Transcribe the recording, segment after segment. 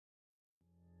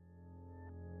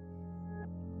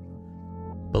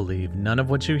Believe none of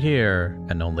what you hear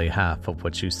and only half of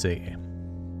what you see.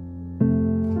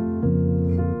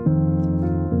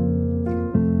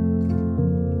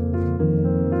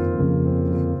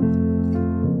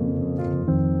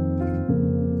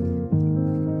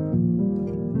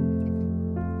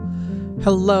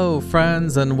 Hello,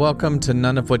 friends, and welcome to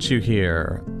None of What You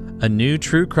Hear, a new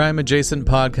true crime adjacent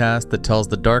podcast that tells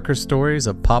the darker stories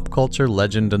of pop culture,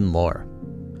 legend, and lore.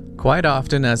 Quite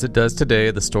often, as it does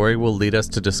today, the story will lead us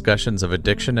to discussions of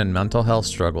addiction and mental health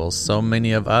struggles so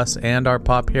many of us and our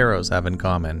pop heroes have in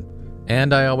common,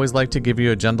 and I always like to give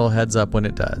you a gentle heads up when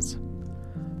it does.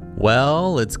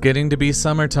 Well, it's getting to be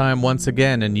summertime once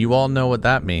again, and you all know what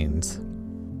that means.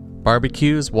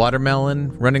 Barbecues,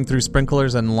 watermelon, running through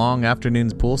sprinklers, and long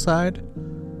afternoons poolside?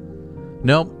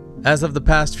 Nope. As of the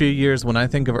past few years, when I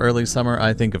think of early summer,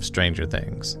 I think of Stranger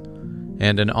Things.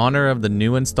 And in honor of the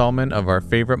new installment of our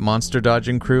favorite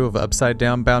monster-dodging crew of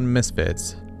upside-down-bound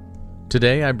misfits,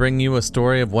 today I bring you a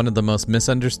story of one of the most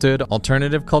misunderstood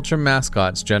alternative culture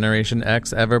mascots Generation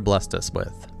X ever blessed us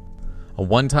with. A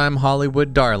one-time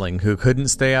Hollywood darling who couldn't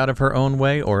stay out of her own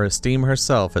way or esteem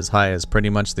herself as high as pretty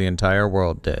much the entire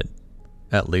world did.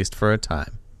 At least for a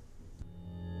time.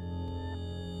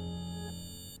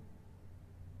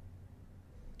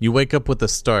 You wake up with a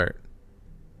start.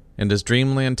 And as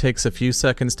Dreamland takes a few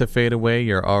seconds to fade away,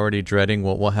 you're already dreading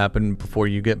what will happen before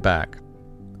you get back.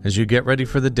 As you get ready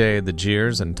for the day, the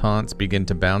jeers and taunts begin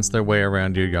to bounce their way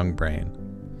around your young brain.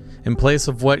 In place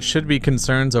of what should be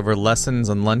concerns over lessons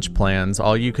and lunch plans,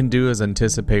 all you can do is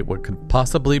anticipate what could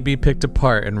possibly be picked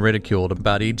apart and ridiculed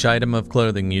about each item of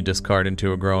clothing you discard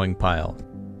into a growing pile.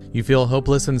 You feel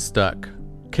hopeless and stuck,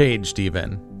 caged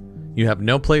even. You have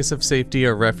no place of safety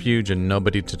or refuge and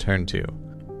nobody to turn to.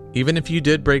 Even if you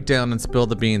did break down and spill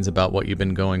the beans about what you've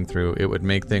been going through, it would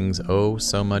make things oh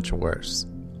so much worse.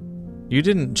 You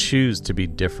didn't choose to be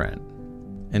different.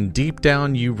 And deep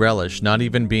down you relish not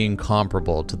even being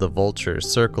comparable to the vultures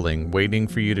circling, waiting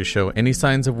for you to show any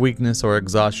signs of weakness or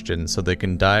exhaustion so they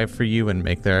can dive for you and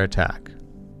make their attack.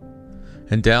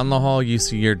 And down the hall you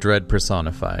see your dread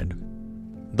personified.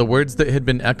 The words that had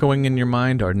been echoing in your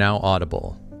mind are now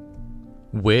audible.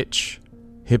 Witch,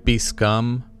 hippie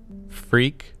scum,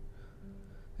 freak.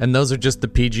 And those are just the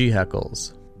PG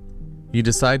heckles. You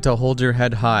decide to hold your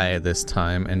head high this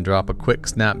time and drop a quick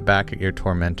snap back at your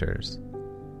tormentors.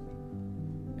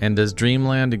 And as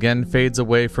Dreamland again fades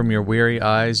away from your weary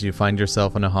eyes, you find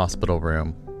yourself in a hospital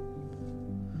room.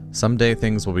 Someday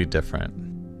things will be different.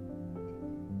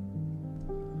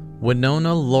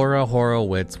 Winona Laura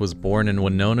Horowitz was born in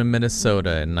Winona,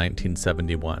 Minnesota in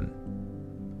 1971.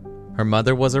 Her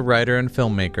mother was a writer and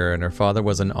filmmaker, and her father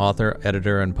was an author,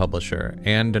 editor, and publisher,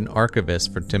 and an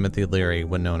archivist for Timothy Leary,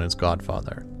 Winona's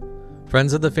godfather.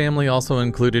 Friends of the family also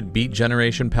included Beat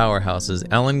Generation powerhouses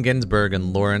Allen Ginsberg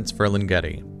and Lawrence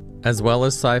Ferlinghetti, as well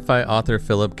as sci-fi author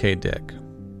Philip K. Dick.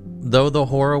 Though the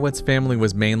Horowitz family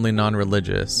was mainly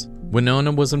non-religious,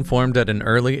 Winona was informed at an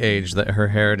early age that her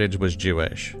heritage was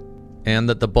Jewish, and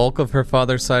that the bulk of her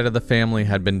father's side of the family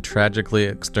had been tragically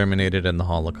exterminated in the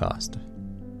Holocaust.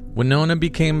 Winona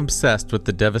became obsessed with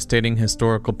the devastating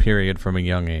historical period from a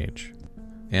young age,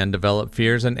 and developed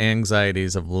fears and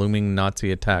anxieties of looming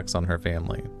Nazi attacks on her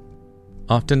family,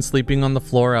 often sleeping on the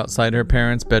floor outside her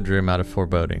parents' bedroom out of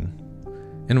foreboding.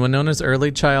 In Winona's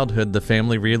early childhood, the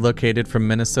family relocated from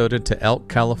Minnesota to Elk,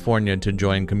 California to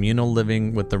join communal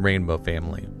living with the Rainbow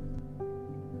family.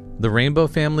 The Rainbow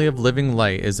Family of Living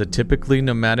Light is a typically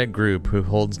nomadic group who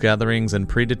holds gatherings in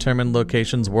predetermined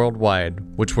locations worldwide,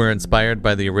 which were inspired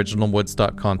by the original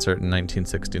Woodstock concert in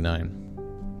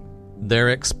 1969. Their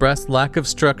expressed lack of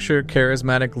structure,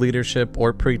 charismatic leadership,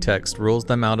 or pretext rules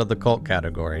them out of the cult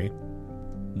category,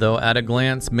 though at a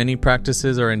glance many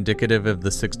practices are indicative of the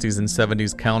 60s and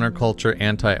 70s counterculture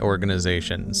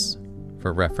anti-organizations,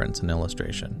 for reference and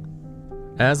illustration.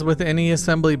 As with any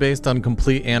assembly based on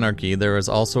complete anarchy, there is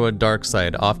also a dark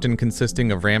side, often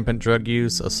consisting of rampant drug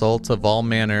use, assaults of all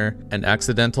manner, and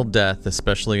accidental death,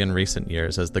 especially in recent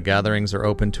years, as the gatherings are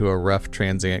open to a rough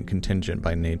transient contingent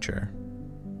by nature.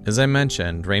 As I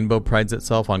mentioned, Rainbow prides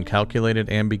itself on calculated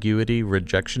ambiguity,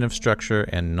 rejection of structure,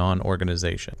 and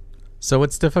non-organization. So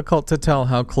it's difficult to tell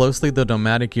how closely the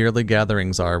nomadic yearly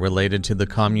gatherings are related to the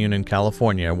commune in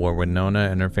California where Winona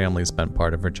and her family spent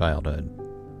part of her childhood.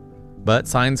 But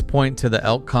signs point to the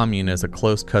Elk commune as a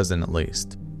close cousin at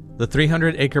least. The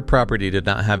 300-acre property did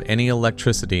not have any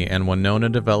electricity, and Winona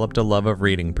developed a love of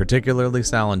reading, particularly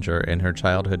Salinger, in her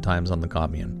childhood times on the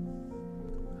commune.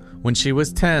 When she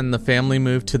was 10, the family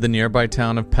moved to the nearby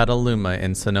town of Petaluma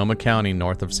in Sonoma County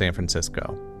north of San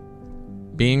Francisco.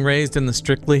 Being raised in the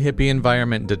strictly hippie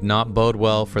environment did not bode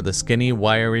well for the skinny,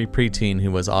 wiry preteen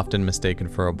who was often mistaken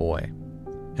for a boy,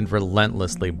 and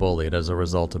relentlessly bullied as a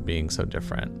result of being so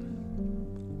different.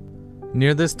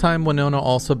 Near this time, Winona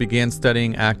also began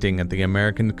studying acting at the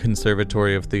American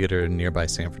Conservatory of Theater in nearby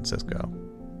San Francisco.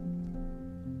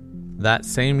 That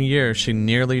same year, she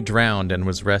nearly drowned and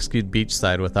was rescued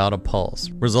beachside without a pulse,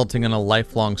 resulting in a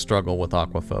lifelong struggle with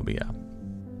aquaphobia,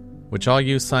 which all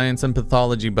you science and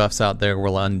pathology buffs out there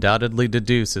will undoubtedly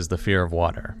deduce is the fear of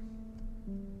water.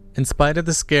 In spite of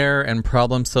the scare and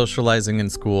problem socializing in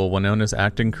school, Winona's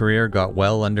acting career got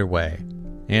well underway,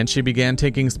 and she began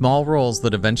taking small roles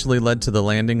that eventually led to the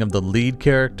landing of the lead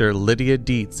character Lydia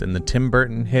Dietz in the Tim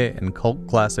Burton hit and cult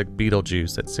classic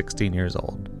Beetlejuice at 16 years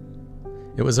old.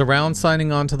 It was around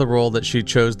signing on to the role that she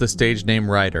chose the stage name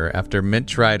Ryder after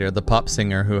Mitch Ryder, the pop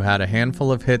singer who had a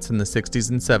handful of hits in the 60s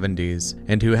and 70s,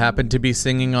 and who happened to be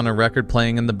singing on a record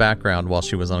playing in the background while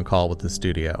she was on call with the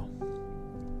studio.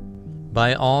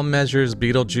 By all measures,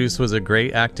 Beetlejuice was a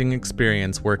great acting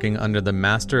experience, working under the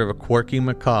master of a quirky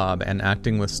macabre and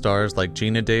acting with stars like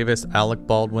Gina Davis, Alec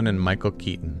Baldwin, and Michael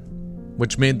Keaton,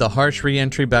 which made the harsh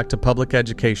re-entry back to public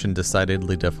education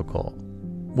decidedly difficult.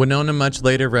 Winona much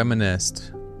later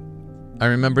reminisced, "I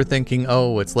remember thinking,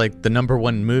 oh, it's like the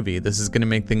 #1 movie, this is going to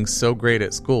make things so great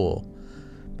at school.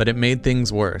 But it made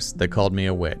things worse, they called me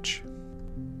a witch."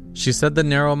 She said the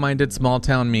narrow-minded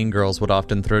small-town mean girls would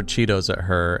often throw Cheetos at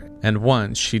her, and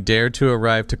once she dared to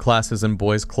arrive to classes in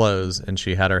boys' clothes and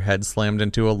she had her head slammed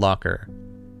into a locker.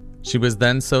 She was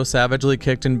then so savagely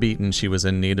kicked and beaten she was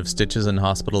in need of stitches and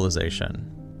hospitalization.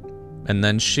 And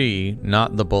then she,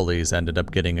 not the bullies, ended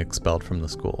up getting expelled from the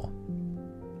school.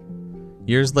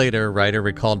 Years later, Ryder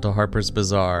recalled to Harper's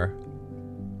Bazaar,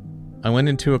 "I went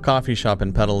into a coffee shop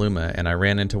in Petaluma and I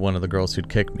ran into one of the girls who'd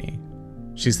kicked me.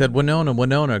 She said,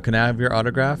 'Winona, can I have your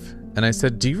autograph?' And I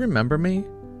said, 'Do you remember me?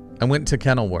 I went to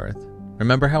Kenilworth.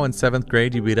 Remember how in 7th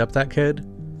grade you beat up that kid?'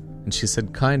 And she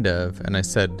said, 'Kind of.' And I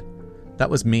said,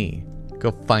 'That was me.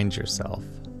 Go find yourself.'"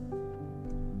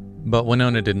 But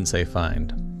Winona didn't say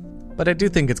find. But I do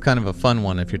think it's kind of a fun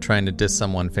one if you're trying to diss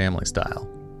someone family style.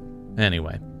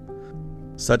 Anyway,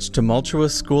 such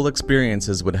tumultuous school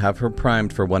experiences would have her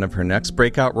primed for one of her next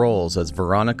breakout roles as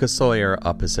Veronica Sawyer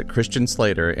opposite Christian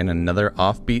Slater in another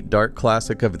offbeat dark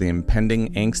classic of the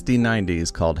impending angsty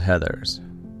 90s called Heathers.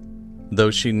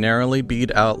 Though she narrowly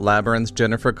beat out Labyrinth's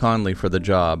Jennifer Connelly for the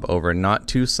job over not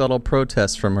too subtle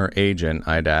protests from her agent,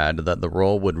 I'd add, that the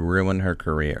role would ruin her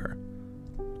career.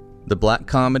 The black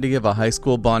comedy of a high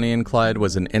school Bonnie and Clyde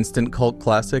was an instant cult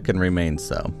classic and remains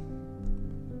so.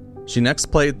 She next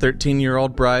played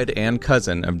 13-year-old bride and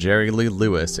cousin of Jerry Lee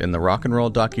Lewis in the rock and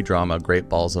roll docudrama Great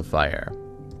Balls of Fire.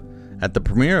 At the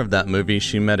premiere of that movie,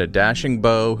 she met a dashing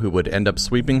beau who would end up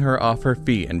sweeping her off her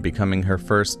feet and becoming her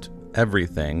first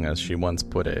everything, as she once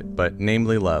put it, but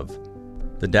namely love.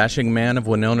 The dashing man of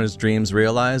Winona's dreams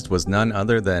realized was none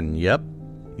other than, yep,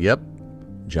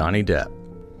 Johnny Depp.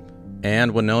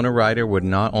 And Winona Ryder would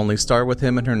not only star with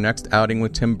him in her next outing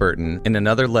with Tim Burton in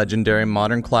another legendary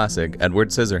modern classic, Edward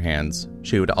Scissorhands,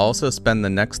 she would also spend the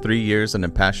next 3 years in a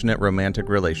passionate romantic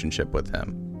relationship with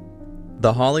him.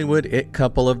 The Hollywood it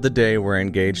couple of the day were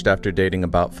engaged after dating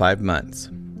about 5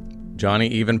 months. Johnny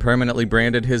even permanently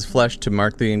branded his flesh to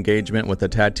mark the engagement with a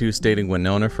tattoo stating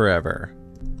Winona Forever.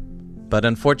 But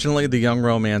unfortunately, the young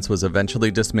romance was eventually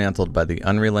dismantled by the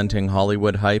unrelenting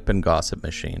Hollywood hype and gossip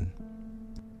machine.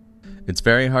 "It's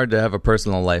very hard to have a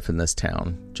personal life in this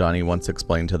town," Johnny once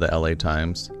explained to the LA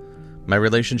Times. "My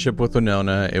relationship with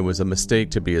Winona, it was a mistake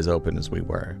to be as open as we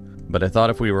were. But I thought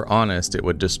if we were honest, it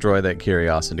would destroy that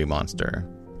curiosity monster.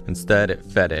 Instead, it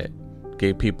fed it,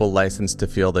 gave people license to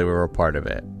feel they were a part of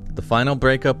it." The final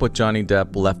breakup with Johnny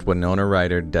Depp left Winona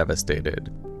Ryder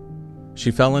devastated. She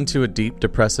fell into a deep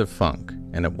depressive funk,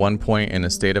 and at one point in a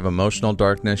state of emotional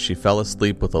darkness, she fell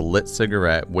asleep with a lit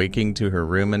cigarette, waking to her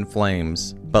room in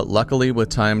flames, but luckily with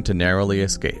time to narrowly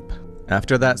escape.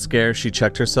 After that scare, she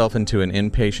checked herself into an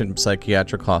inpatient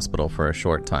psychiatric hospital for a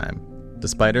short time.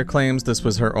 Despite her claims this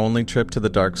was her only trip to the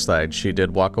dark side, she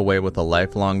did walk away with a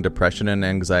lifelong depression and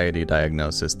anxiety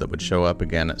diagnosis that would show up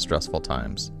again at stressful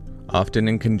times, often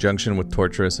in conjunction with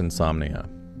torturous insomnia.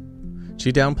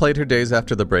 She downplayed her days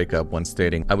after the breakup when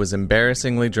stating, "I was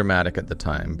embarrassingly dramatic at the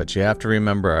time, but you have to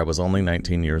remember I was only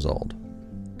 19 years old."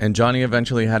 And Johnny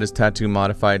eventually had his tattoo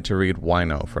modified to read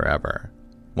Wino Forever,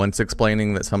 once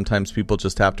explaining that sometimes people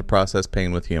just have to process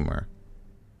pain with humor.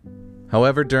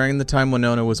 However, during the time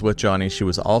Winona was with Johnny, she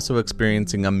was also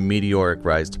experiencing a meteoric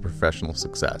rise to professional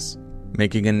success,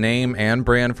 making a name and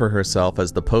brand for herself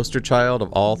as the poster child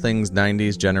of all things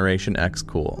 90s Generation X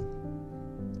cool.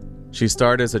 She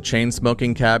starred as a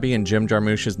chain-smoking cabbie in Jim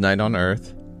Jarmusch's Night on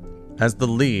Earth, as the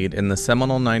lead in the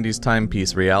seminal 90s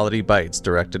timepiece Reality Bites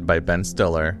directed by Ben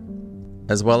Stiller,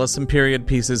 as well as some period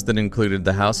pieces that included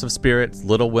The House of Spirits,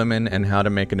 Little Women, and How to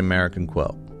Make an American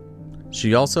Quilt.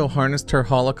 She also harnessed her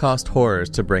Holocaust horrors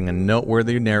to bring a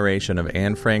noteworthy narration of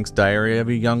Anne Frank's Diary of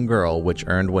a Young Girl, which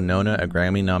earned Winona a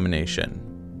Grammy nomination.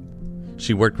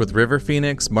 She worked with River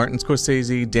Phoenix, Martin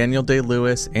Scorsese, Daniel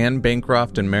Day-Lewis, Anne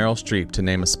Bancroft, and Meryl Streep, to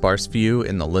name a sparse few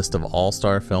in the list of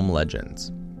all-star film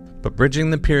legends. But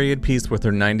bridging the period piece with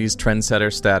her 90s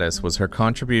trendsetter status was her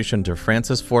contribution to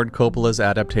Francis Ford Coppola's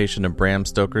adaptation of Bram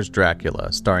Stoker's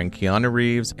Dracula, starring Keanu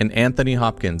Reeves and Anthony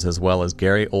Hopkins, as well as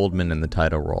Gary Oldman in the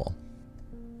title role.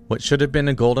 What should have been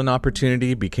a golden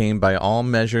opportunity became by all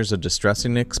measures a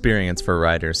distressing experience for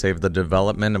Ryder, save the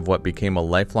development of what became a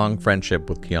lifelong friendship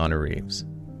with Keanu Reeves.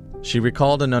 She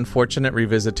recalled an unfortunate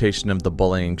revisitation of the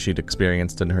bullying she'd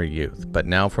experienced in her youth, but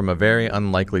now from a very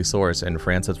unlikely source in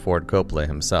Francis Ford Coppola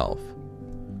himself.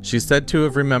 She's said to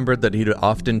have remembered that he'd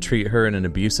often treat her in an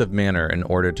abusive manner in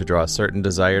order to draw certain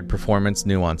desired performance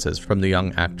nuances from the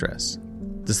young actress.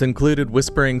 This included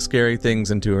whispering scary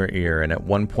things into her ear and at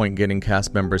one point getting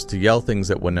cast members to yell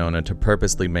things at Winona to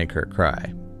purposely make her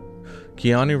cry.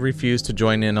 Keanu refused to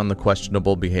join in on the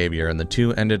questionable behavior, and the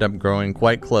two ended up growing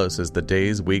quite close as the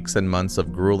days, weeks, and months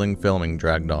of grueling filming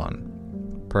dragged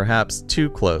on. Perhaps too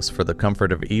close for the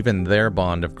comfort of even their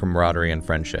bond of camaraderie and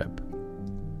friendship.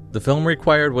 The film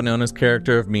required Winona's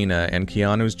character of Mina and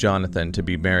Keanu's Jonathan to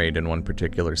be married in one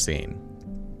particular scene.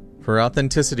 For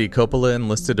authenticity, Coppola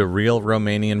enlisted a real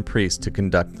Romanian priest to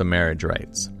conduct the marriage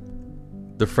rites.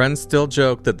 The friends still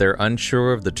joke that they're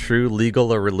unsure of the true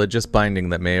legal or religious binding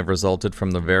that may have resulted from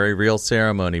the very real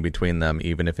ceremony between them,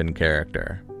 even if in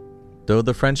character. Though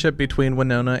the friendship between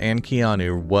Winona and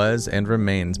Keanu was and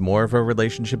remains more of a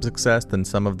relationship success than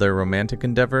some of their romantic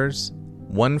endeavors,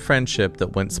 one friendship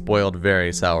that went spoiled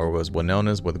very sour was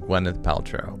Winona's with Gwyneth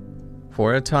Paltrow.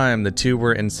 For a time, the two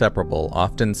were inseparable,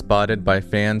 often spotted by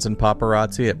fans and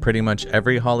paparazzi at pretty much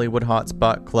every Hollywood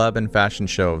hotspot, club, and fashion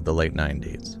show of the late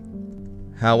 90s.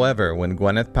 However, when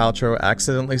Gwyneth Paltrow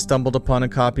accidentally stumbled upon a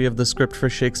copy of the script for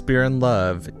Shakespeare in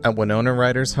Love at Winona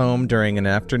Ryder's home during an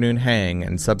afternoon hang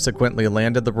and subsequently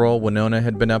landed the role Winona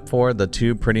had been up for, the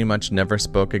two pretty much never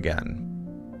spoke again.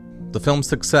 The film's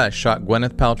success shot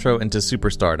Gwyneth Paltrow into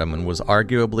superstardom and was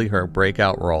arguably her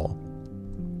breakout role.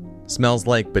 Smells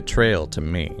like betrayal to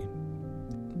me.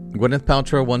 Gwyneth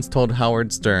Paltrow once told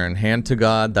Howard Stern, "Hand to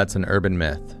God, that's an urban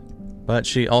myth." But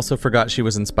she also forgot she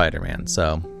was in Spider-Man,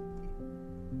 so...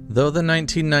 Though the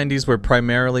 1990s were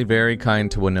primarily very kind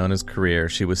to Winona's career,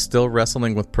 she was still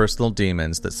wrestling with personal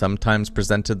demons that sometimes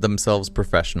presented themselves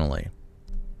professionally.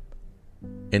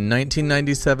 In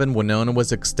 1997, Winona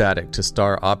was ecstatic to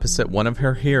star opposite one of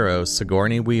her heroes,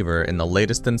 Sigourney Weaver, in the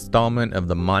latest installment of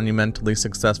the monumentally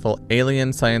successful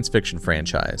Alien science fiction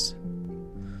franchise.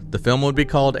 The film would be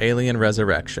called Alien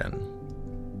Resurrection.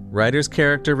 Ryder's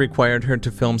character required her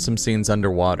to film some scenes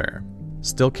underwater.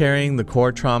 Still carrying the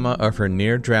core trauma of her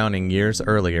near drowning years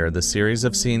earlier, the series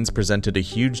of scenes presented a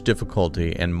huge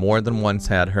difficulty and more than once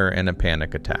had her in a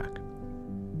panic attack.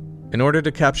 In order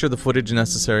to capture the footage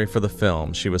necessary for the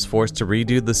film, she was forced to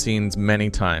redo the scenes many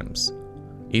times,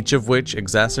 each of which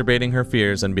exacerbating her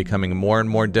fears and becoming more and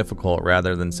more difficult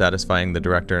rather than satisfying the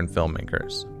director and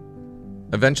filmmakers.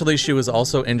 Eventually, she was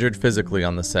also injured physically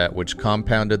on the set, which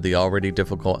compounded the already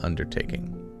difficult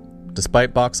undertaking.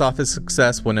 Despite box office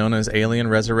success, Winona's Alien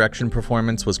Resurrection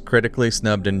performance was critically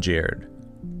snubbed and jeered.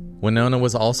 Winona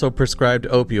was also prescribed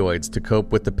opioids to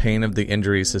cope with the pain of the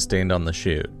injuries sustained on the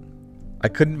shoot. I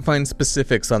couldn't find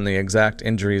specifics on the exact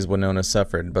injuries Winona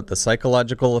suffered, but the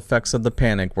psychological effects of the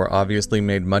panic were obviously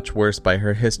made much worse by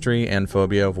her history and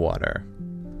phobia of water.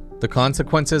 The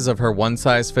consequences of her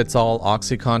one-size-fits-all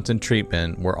OxyContin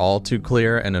treatment were all too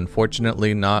clear and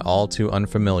unfortunately not all too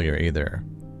unfamiliar either.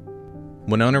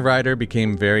 Winona Ryder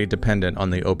became very dependent on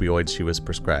the opioids she was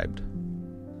prescribed.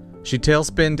 She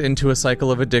tailspinned into a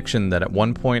cycle of addiction that at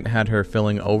one point had her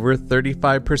filling over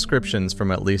 35 prescriptions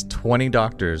from at least 20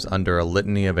 doctors under a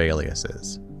litany of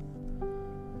aliases.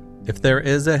 If there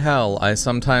is a hell, I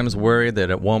sometimes worry that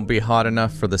it won't be hot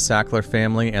enough for the Sackler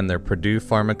family and their Purdue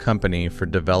Pharma company for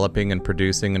developing and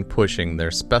producing and pushing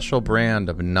their special brand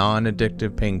of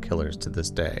non-addictive painkillers to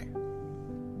this day.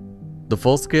 The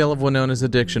full scale of Winona's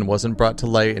addiction wasn't brought to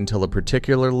light until a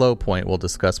particular low point we'll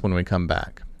discuss when we come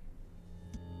back.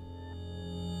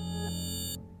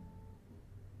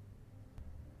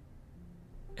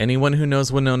 Anyone who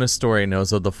knows Winona's story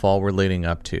knows of the fall we're leading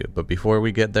up to, but before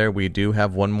we get there, we do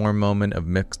have one more moment of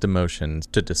mixed emotions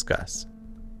to discuss.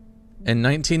 In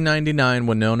 1999,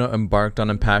 Winona embarked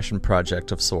on a passion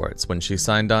project of sorts when she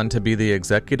signed on to be the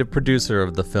executive producer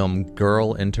of the film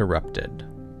Girl Interrupted.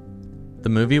 The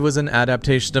movie was an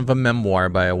adaptation of a memoir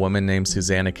by a woman named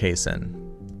Susanna Kaysen.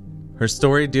 Her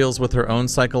story deals with her own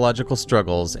psychological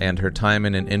struggles and her time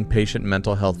in an inpatient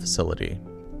mental health facility.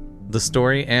 The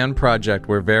story and project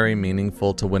were very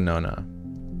meaningful to Winona.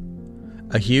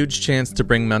 A huge chance to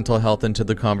bring mental health into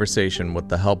the conversation with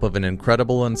the help of an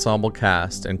incredible ensemble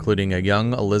cast, including a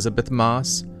young Elizabeth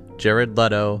Moss, Jared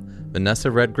Leto, Vanessa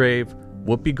Redgrave,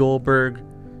 Whoopi Goldberg,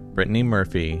 Brittany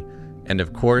Murphy, and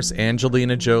of course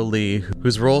Angelina Jolie,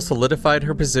 whose role solidified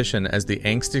her position as the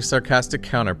angsty, sarcastic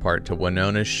counterpart to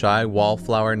Winona's shy,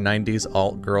 wallflower 90s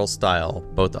alt-girl style,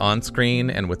 both on-screen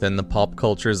and within the pop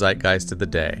culture zeitgeist of the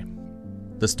day.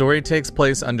 The story takes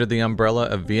place under the umbrella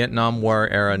of Vietnam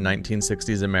War-era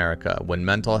 1960s America, when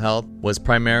mental health was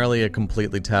primarily a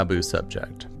completely taboo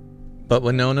subject. But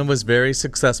Winona was very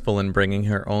successful in bringing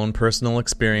her own personal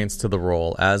experience to the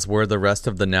role, as were the rest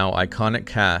of the now iconic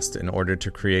cast, in order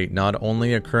to create not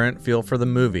only a current feel for the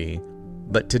movie,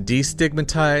 but to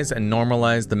destigmatize and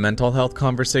normalize the mental health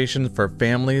conversation for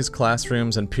families,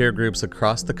 classrooms, and peer groups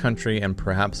across the country and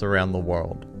perhaps around the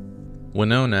world.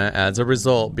 Winona, as a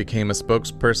result, became a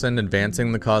spokesperson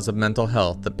advancing the cause of mental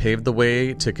health that paved the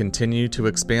way to continue to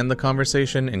expand the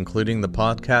conversation, including the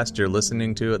podcast you're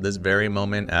listening to at this very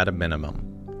moment at a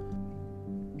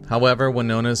minimum. However,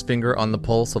 Winona's finger on the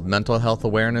pulse of mental health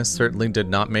awareness certainly did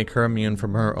not make her immune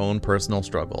from her own personal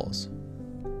struggles.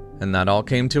 And that all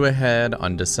came to a head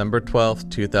on December 12,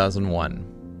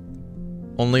 2001.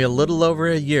 Only a little over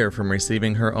a year from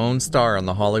receiving her own star on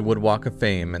the Hollywood Walk of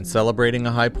Fame and celebrating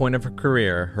a high point of her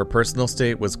career, her personal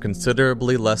state was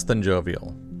considerably less than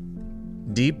jovial.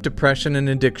 Deep depression and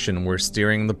addiction were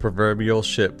steering the proverbial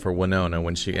ship for Winona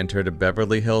when she entered a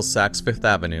Beverly Hills Saks Fifth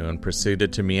Avenue and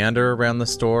proceeded to meander around the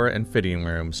store and fitting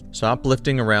rooms,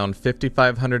 shoplifting around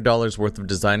 $5,500 worth of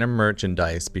designer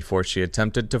merchandise before she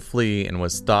attempted to flee and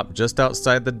was stopped just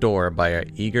outside the door by a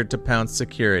eager-to-pounce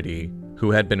security who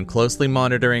had been closely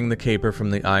monitoring the caper from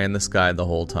the eye in the sky the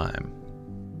whole time.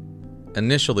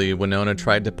 Initially, Winona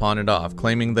tried to pawn it off,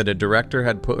 claiming that a director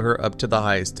had put her up to the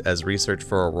heist as research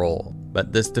for a role,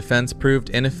 but this defense proved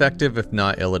ineffective if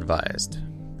not ill-advised.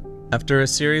 After a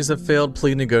series of failed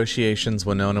plea negotiations,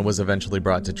 Winona was eventually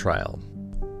brought to trial.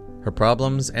 Her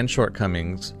problems and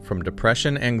shortcomings, from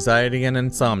depression, anxiety, and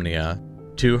insomnia,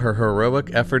 to her heroic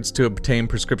efforts to obtain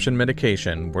prescription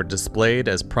medication, were displayed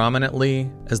as prominently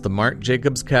as the Marc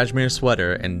Jacobs cashmere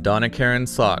sweater and Donna Karan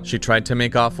sock she tried to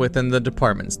make off with in the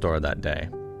department store that day.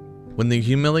 When the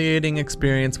humiliating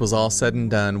experience was all said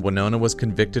and done, Winona was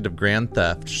convicted of grand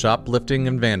theft, shoplifting,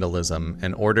 and vandalism,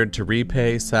 and ordered to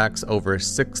repay Saks over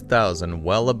 $6,000,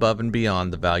 well above and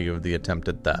beyond the value of the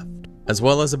attempted theft, as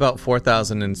well as about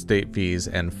 $4,000 in state fees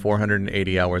and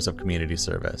 480 hours of community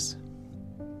service.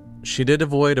 She did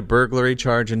avoid a burglary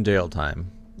charge in jail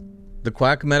time. The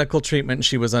quack medical treatment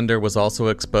she was under was also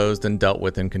exposed and dealt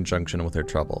with in conjunction with her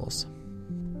troubles.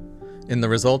 In the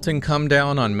resulting come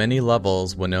down on many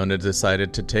levels, Winona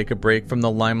decided to take a break from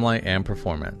the limelight and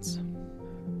performance.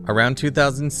 Around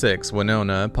 2006,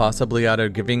 Winona, possibly out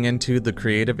of giving into the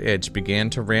creative itch, began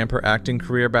to ramp her acting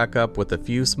career back up with a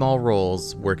few small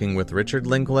roles, working with Richard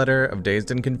Linklater of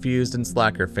Dazed and Confused and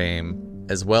Slacker fame,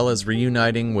 as well as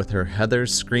reuniting with her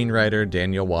Heathers screenwriter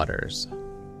Daniel Waters.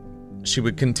 She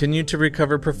would continue to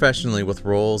recover professionally with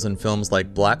roles in films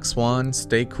like Black Swan,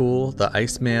 Stay Cool, The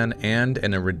Iceman, and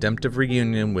in a redemptive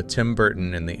reunion with Tim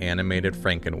Burton in the animated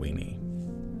Frankenweenie.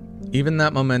 Even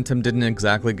that momentum didn't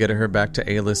exactly get her back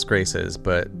to A-list graces,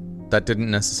 but that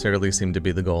didn't necessarily seem to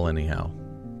be the goal anyhow.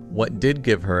 What did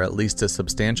give her at least a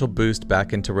substantial boost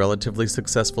back into relatively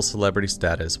successful celebrity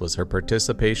status was her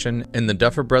participation in the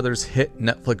Duffer Brothers' hit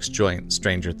Netflix joint,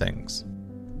 Stranger Things.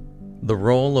 The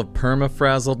role of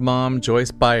perma-frazzled mom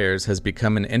Joyce Byers has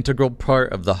become an integral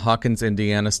part of the Hawkins,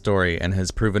 Indiana story and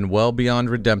has proven well beyond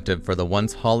redemptive for the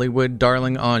once Hollywood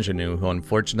darling ingenue who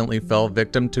unfortunately fell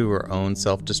victim to her own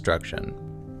self-destruction.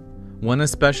 One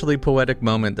especially poetic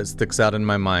moment that sticks out in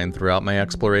my mind throughout my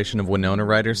exploration of Winona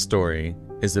Ryder's story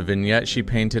is a vignette she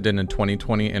painted in a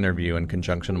 2020 interview in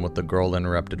conjunction with the Girl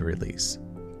Interrupted release.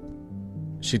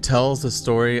 She tells the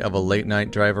story of a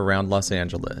late-night drive around Los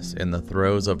Angeles in the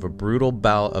throes of a brutal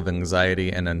bout of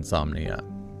anxiety and insomnia.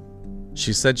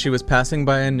 She said she was passing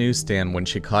by a newsstand when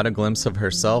she caught a glimpse of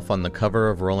herself on the cover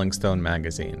of Rolling Stone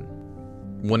magazine.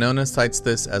 Winona cites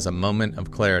this as a moment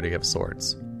of clarity of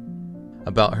sorts,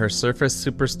 about her surface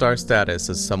superstar status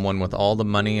as someone with all the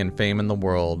money and fame in the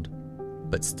world,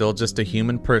 but still just a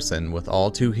human person with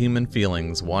all too human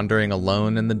feelings wandering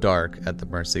alone in the dark at the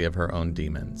mercy of her own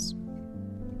demons.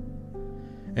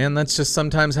 And that's just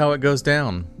sometimes how it goes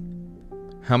down.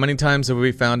 How many times have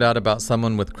we found out about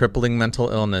someone with crippling mental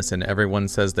illness and everyone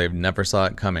says they've never saw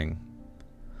it coming?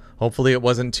 Hopefully it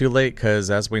wasn't too late,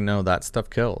 because as we know, that stuff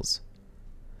kills.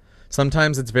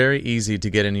 Sometimes it's very easy to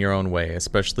get in your own way,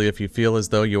 especially if you feel as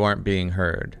though you aren't being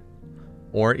heard.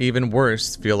 Or even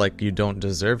worse, feel like you don't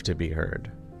deserve to be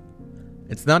heard.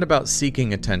 It's not about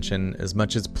seeking attention as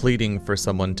much as pleading for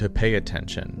someone to pay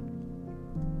attention.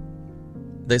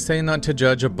 They say not to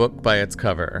judge a book by its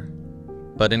cover,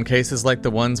 but in cases like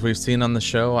the ones we've seen on the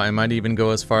show, I might even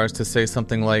go as far as to say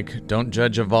something like, don't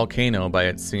judge a volcano by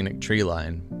its scenic tree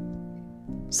line.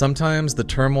 Sometimes the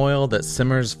turmoil that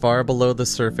simmers far below the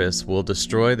surface will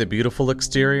destroy the beautiful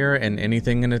exterior and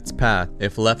anything in its path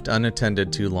if left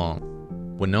unattended too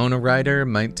long. Winona Ryder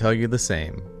might tell you the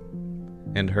same.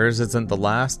 And hers isn't the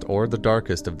last or the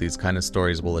darkest of these kind of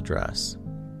stories we'll address.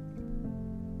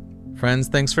 Friends,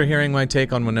 thanks for hearing my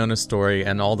take on Winona's story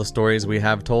and all the stories we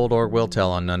have told or will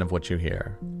tell on None of What You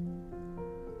Hear.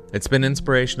 It's been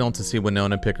inspirational to see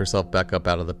Winona pick herself back up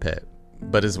out of the pit.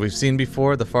 But as we've seen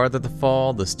before, the farther the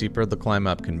fall, the steeper the climb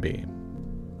up can be.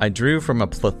 I drew from a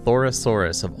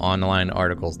plethorosaurus of online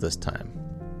articles this time.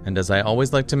 And as I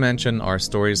always like to mention, our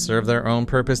stories serve their own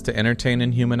purpose to entertain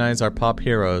and humanize our pop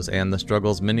heroes and the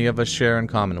struggles many of us share in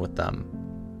common with them.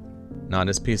 Not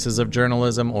as pieces of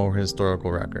journalism or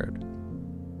historical record.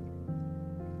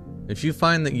 If you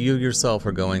find that you yourself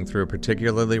are going through a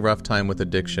particularly rough time with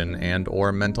addiction and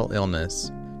or mental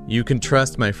illness, you can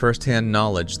trust my first-hand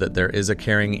knowledge that there is a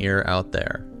caring ear out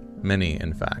there. Many,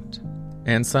 in fact.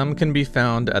 And some can be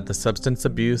found at the Substance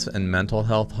Abuse and Mental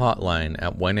Health Hotline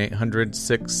at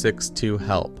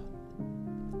 1-800-662-HELP.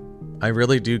 I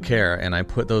really do care, and I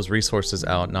put those resources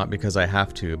out not because I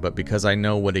have to, but because I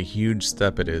know what a huge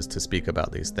step it is to speak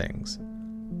about these things.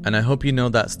 And I hope you know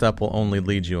that step will only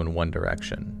lead you in one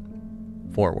direction.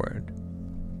 Forward.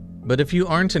 But if you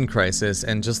aren't in crisis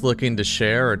and just looking to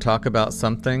share or talk about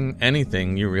something,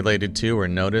 anything you related to or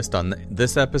noticed on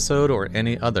this episode or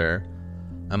any other,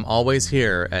 I'm always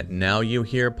here at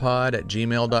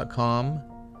nowyouhearpod@gmail.com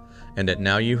and at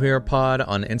nowyouhearpod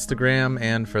on Instagram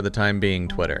and, for the time being,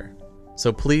 Twitter.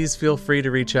 So please feel free to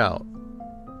reach out.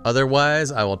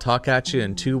 Otherwise, I will talk at you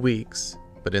in 2 weeks.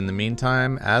 But in the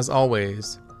meantime, as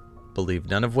always, believe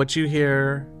none of what you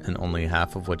hear and only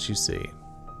half of what you see.